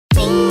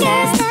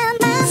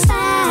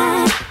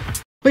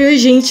Oi,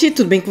 gente,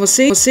 tudo bem com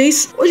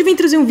vocês? Hoje eu vim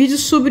trazer um vídeo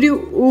sobre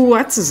o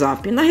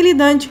WhatsApp. Na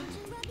realidade,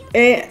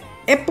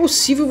 é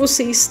possível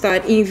você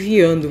estar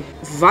enviando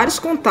vários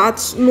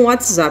contatos no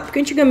WhatsApp, porque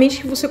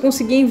antigamente você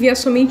conseguia enviar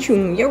somente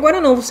um, e agora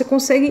não, você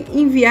consegue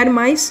enviar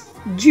mais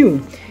de um.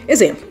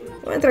 Exemplo,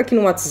 vamos entrar aqui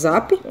no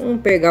WhatsApp,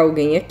 vamos pegar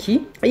alguém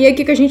aqui, e aí o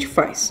que a gente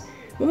faz?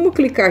 Vamos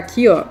clicar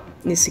aqui, ó,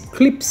 nesse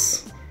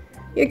Clips,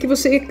 e aqui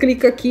você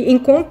clica aqui em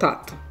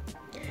contato.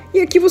 E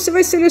aqui você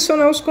vai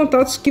selecionar os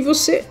contatos que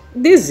você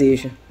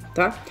deseja,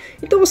 tá?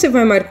 Então você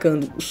vai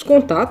marcando os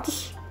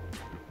contatos,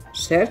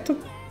 certo?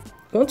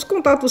 Quantos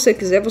contatos você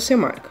quiser, você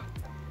marca,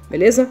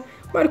 beleza?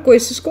 Marcou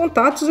esses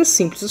contatos, é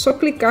simples, é só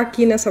clicar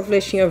aqui nessa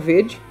flechinha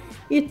verde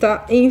e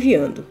tá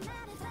enviando.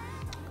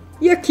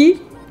 E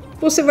aqui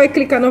você vai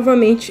clicar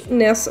novamente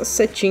nessa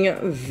setinha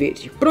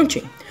verde,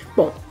 prontinho.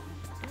 Bom,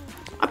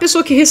 a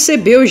pessoa que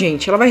recebeu,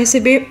 gente, ela vai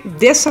receber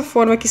dessa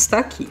forma que está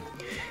aqui.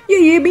 E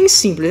aí é bem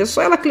simples, é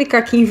só ela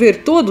clicar aqui em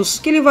ver todos,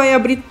 que ele vai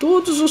abrir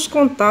todos os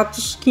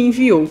contatos que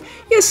enviou.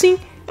 E assim,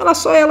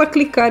 só ela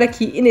clicar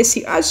aqui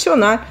nesse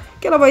adicionar,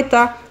 que ela vai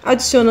estar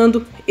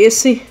adicionando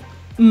esse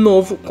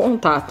novo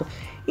contato.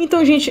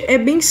 Então, gente, é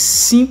bem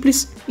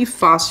simples e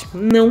fácil,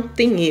 não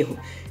tem erro.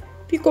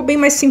 Ficou bem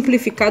mais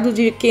simplificado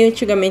de que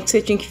antigamente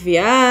você tinha que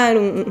enviar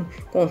um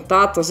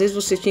contato, às vezes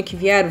você tinha que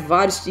enviar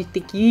vários e ter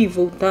que ir e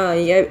voltar,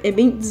 e é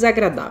bem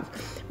desagradável.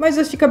 Mas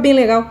fica bem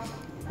legal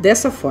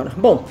dessa forma.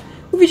 Bom,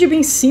 o vídeo é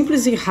bem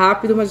simples e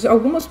rápido, mas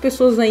algumas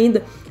pessoas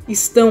ainda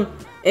estão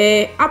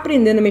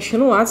aprendendo a mexer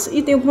no WhatsApp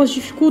e tem algumas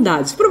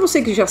dificuldades. Para você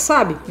que já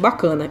sabe,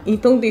 bacana.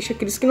 Então deixa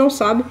aqueles que não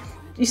sabem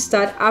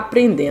estar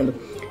aprendendo.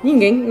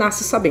 Ninguém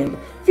nasce sabendo.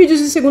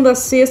 Vídeos de segunda a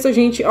sexta,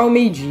 gente, ao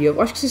meio-dia.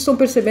 Eu acho que vocês estão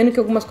percebendo que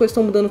algumas coisas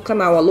estão mudando no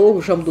canal. A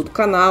logo já mudou do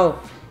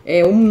canal,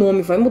 o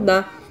nome vai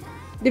mudar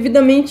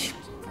devidamente.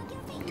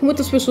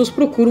 Muitas pessoas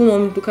procuram o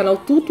nome do canal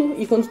Tuto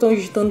e quando estão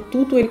digitando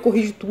Tuto, ele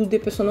corrige tudo e a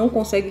pessoa não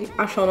consegue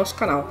achar o nosso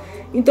canal.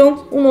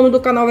 Então, o nome do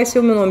canal vai ser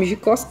o meu nome de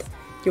Costa,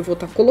 que eu vou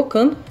estar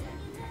colocando.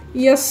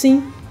 E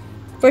assim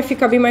vai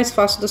ficar bem mais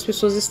fácil das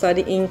pessoas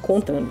estarem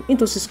encontrando.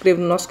 Então se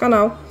inscreva no nosso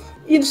canal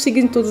e nos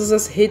siga em todas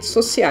as redes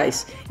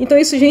sociais. Então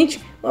é isso,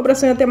 gente. Um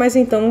abraço e até mais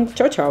então.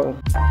 Tchau, tchau.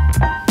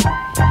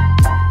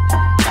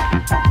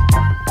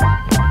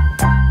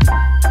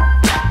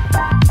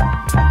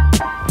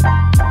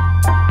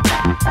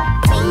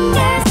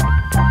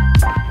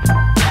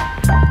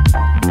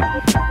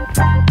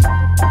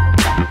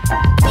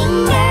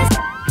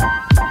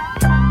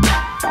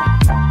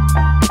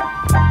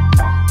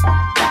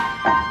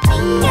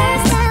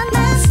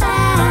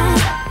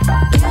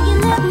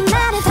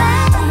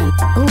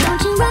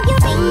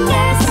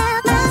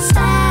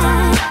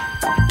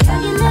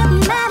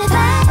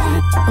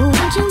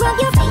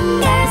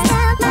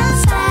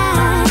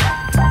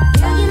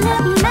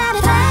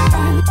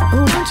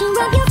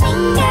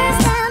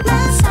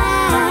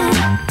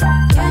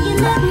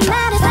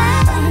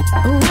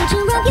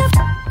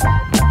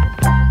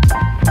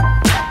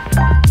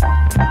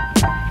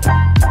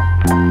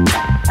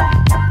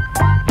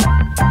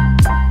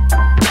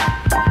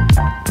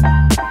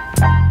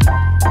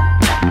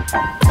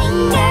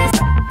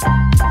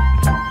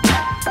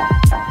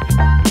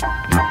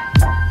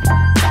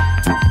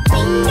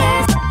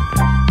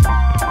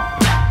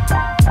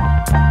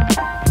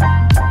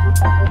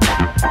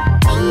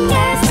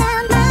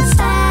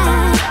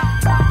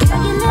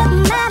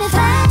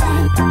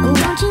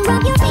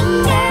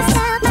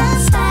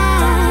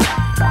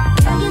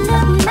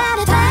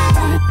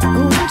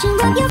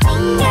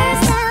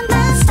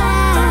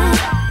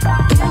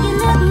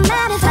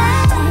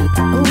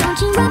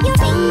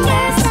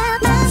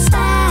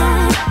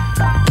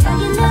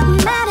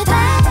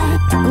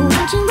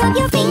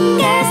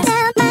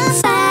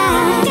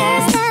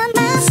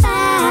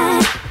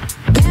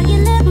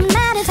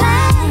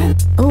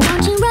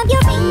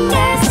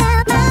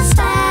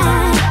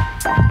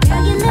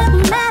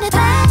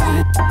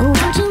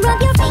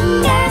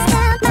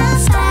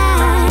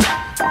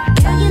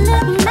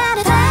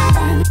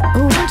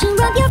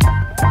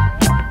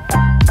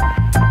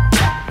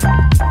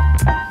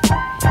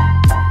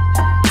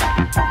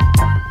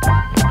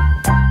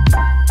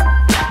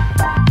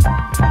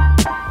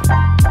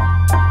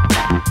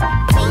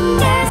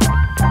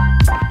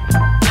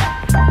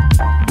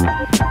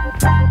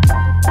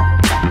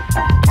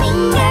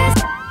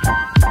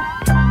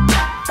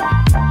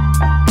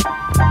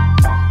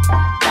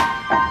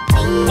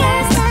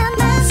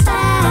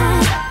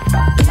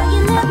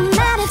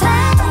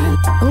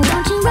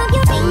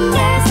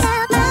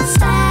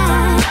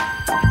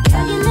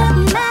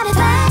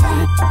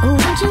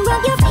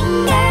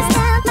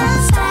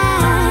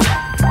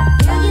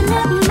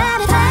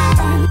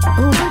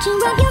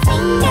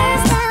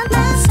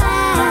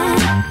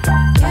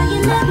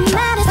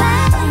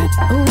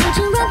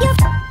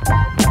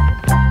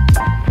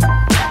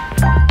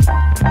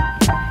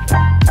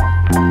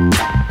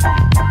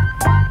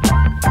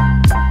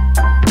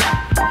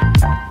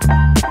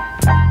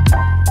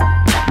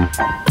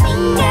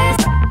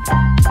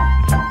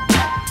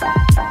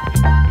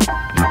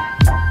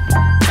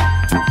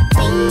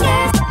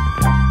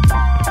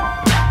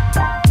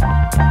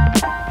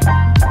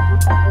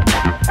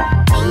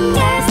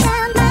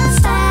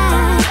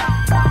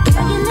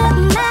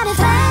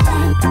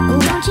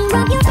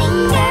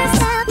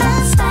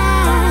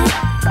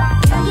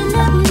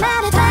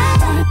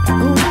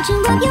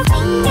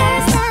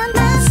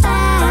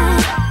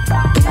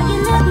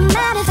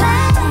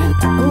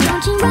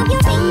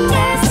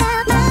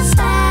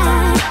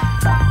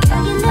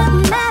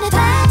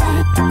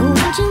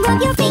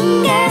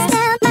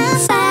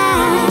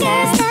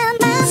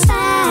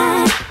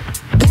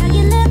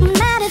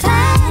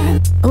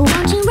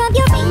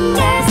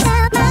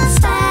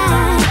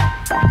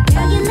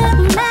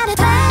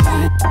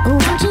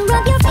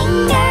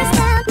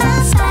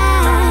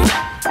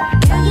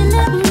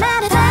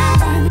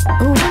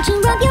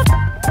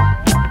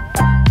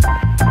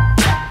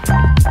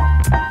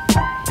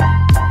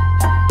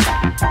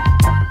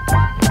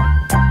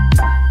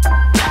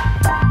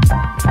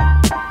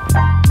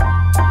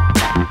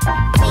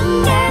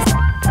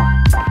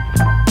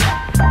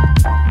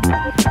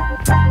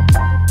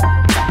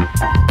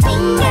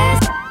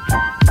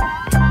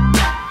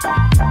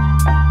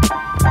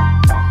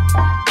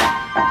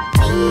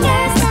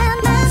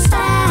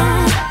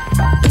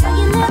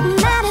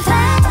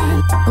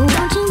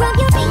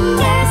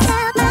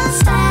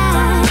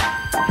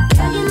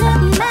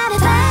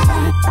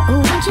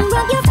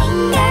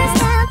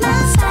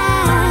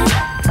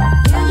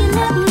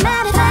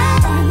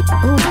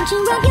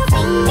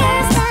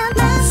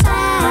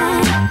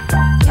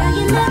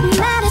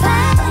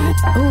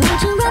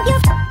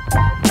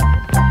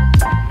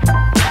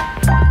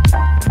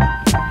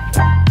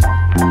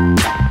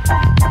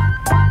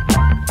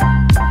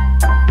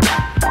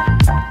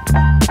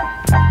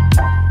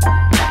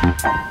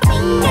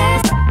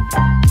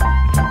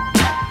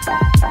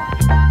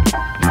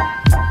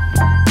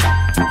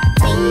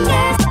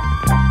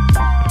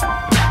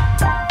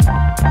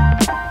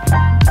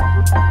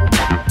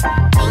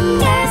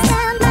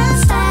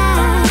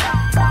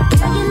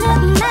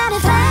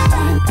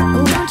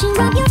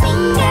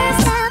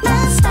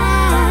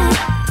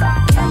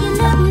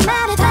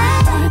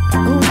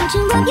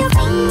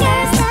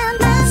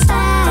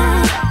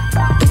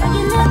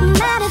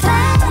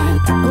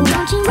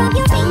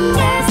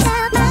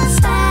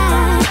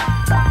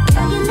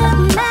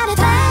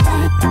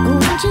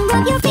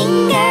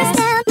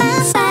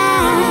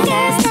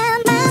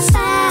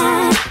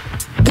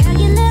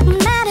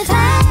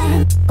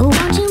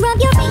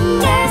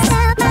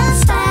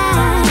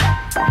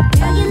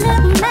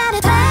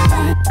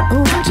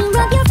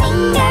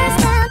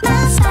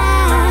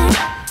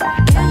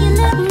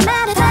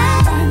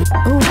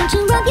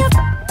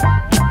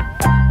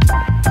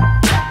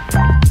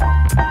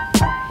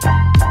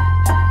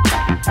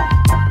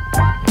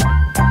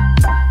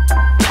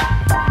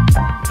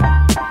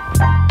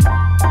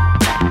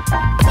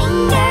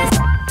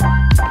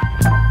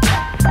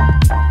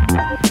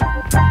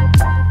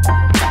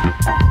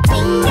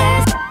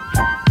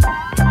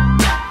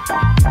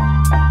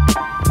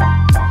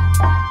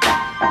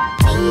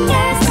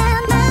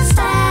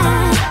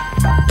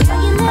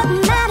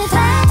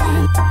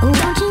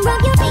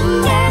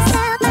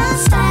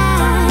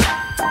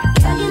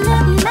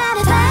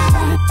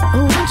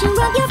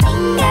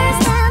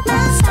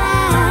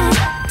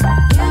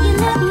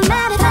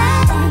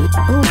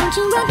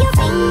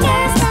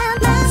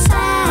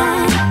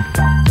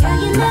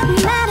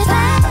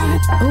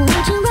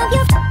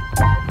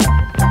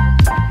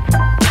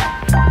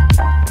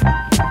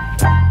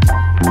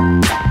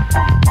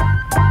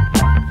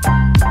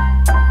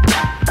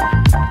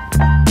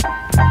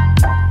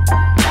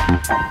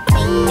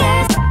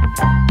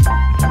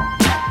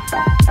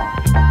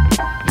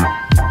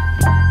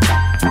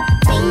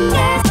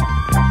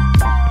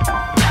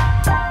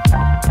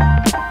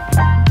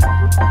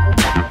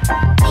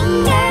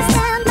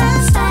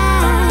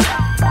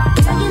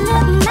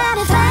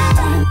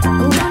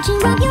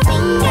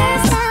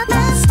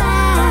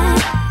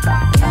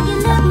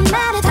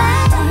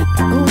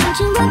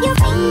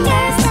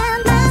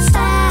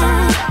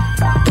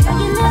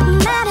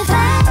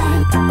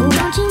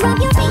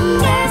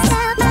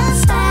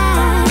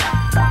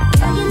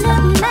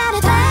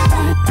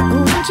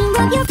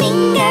 Your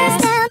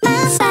fingers